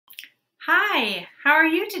Hi, how are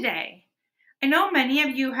you today? I know many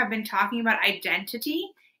of you have been talking about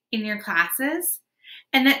identity in your classes,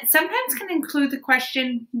 and that sometimes can include the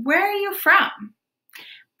question, where are you from?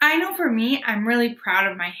 I know for me, I'm really proud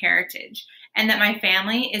of my heritage and that my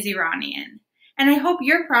family is Iranian, and I hope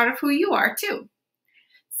you're proud of who you are too.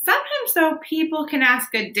 Sometimes, though, people can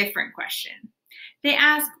ask a different question. They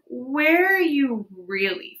ask, where are you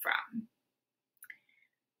really from?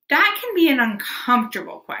 That can be an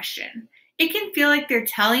uncomfortable question. It can feel like they're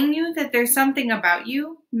telling you that there's something about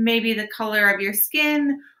you, maybe the color of your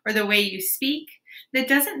skin or the way you speak, that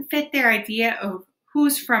doesn't fit their idea of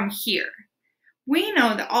who's from here. We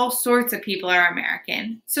know that all sorts of people are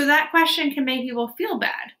American, so that question can make people feel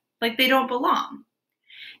bad, like they don't belong.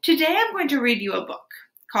 Today I'm going to read you a book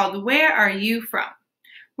called Where Are You From?,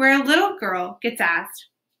 where a little girl gets asked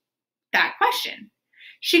that question.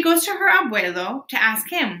 She goes to her abuelo to ask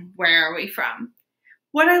him, where are we from?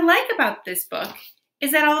 What I like about this book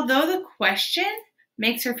is that although the question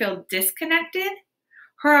makes her feel disconnected,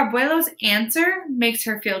 her abuelo's answer makes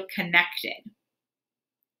her feel connected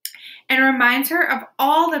and reminds her of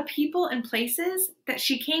all the people and places that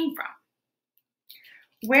she came from.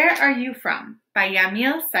 Where Are You From? By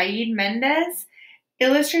Yamile Saied Méndez,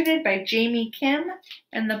 illustrated by Jaime Kim,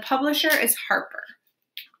 and the publisher is Harper.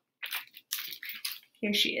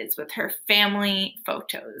 Here she is with her family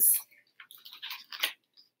photos.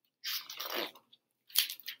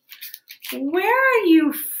 Where are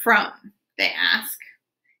you from? They ask.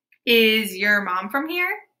 Is your mom from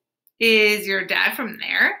here? Is your dad from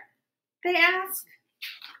there? They ask.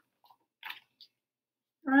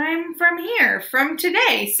 I'm from here, from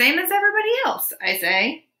today, same as everybody else, I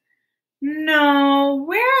say. No,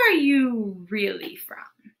 where are you really from?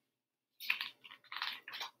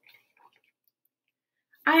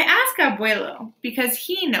 I ask abuelo because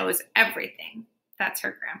he knows everything. That's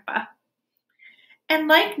her grandpa. And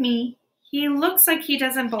like me, he looks like he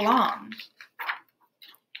doesn't belong.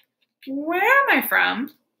 Where am I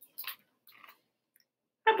from?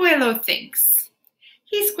 Abuelo thinks.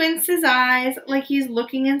 He squints his eyes like he's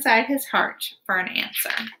looking inside his heart for an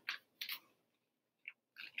answer.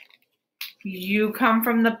 You come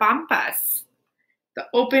from the Pampas, the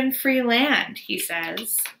open free land, he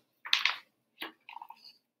says.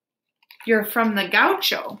 You're from the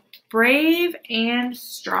Gaucho, brave and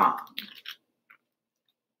strong.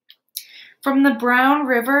 From the brown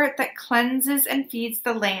river that cleanses and feeds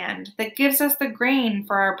the land, that gives us the grain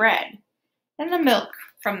for our bread, and the milk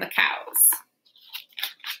from the cows.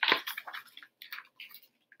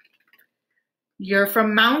 You're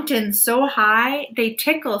from mountains so high, they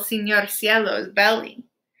tickle Señor Cielo's belly,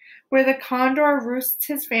 where the condor roosts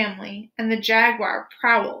his family and the jaguar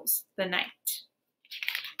prowls the night.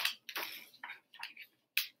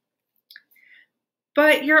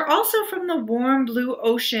 But you're also from the warm blue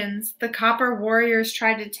oceans the copper warriors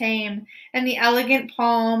try to tame, and the elegant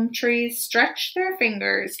palm trees stretch their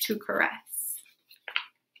fingers to caress.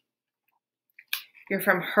 You're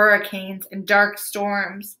from hurricanes and dark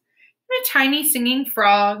storms, and a tiny singing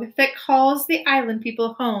frog that calls the island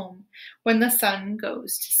people home when the sun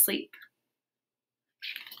goes to sleep.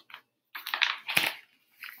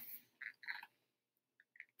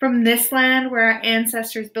 From this land where our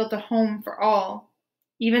ancestors built a home for all,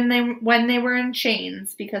 even when they were in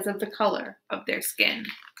chains because of the color of their skin.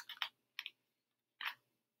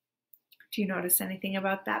 Do you notice anything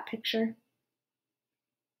about that picture?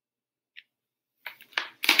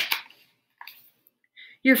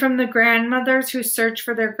 You're from the grandmothers who search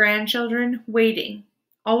for their grandchildren, waiting,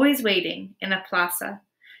 always waiting, in a plaza,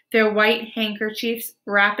 their white handkerchiefs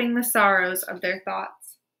wrapping the sorrows of their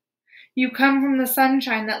thoughts. You come from the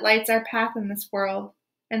sunshine that lights our path in this world,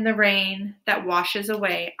 and the rain that washes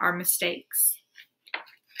away our mistakes.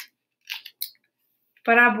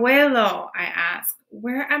 But abuelo, I ask,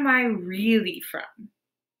 where am I really from?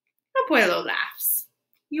 Abuelo laughs.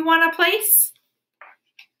 You want a place?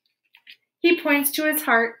 He points to his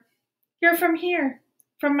heart. You're from here,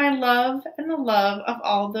 from my love and the love of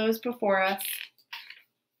all those before us.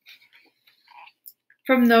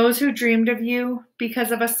 From those who dreamed of you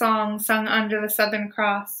because of a song sung under the Southern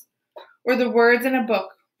Cross, or the words in a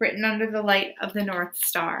book written under the light of the North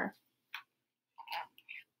Star.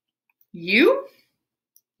 You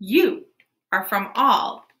are from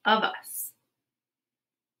all of us.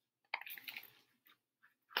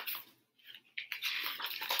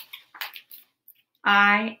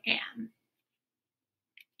 I am.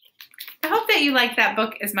 I hope that you like that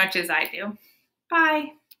book as much as I do.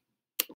 Bye.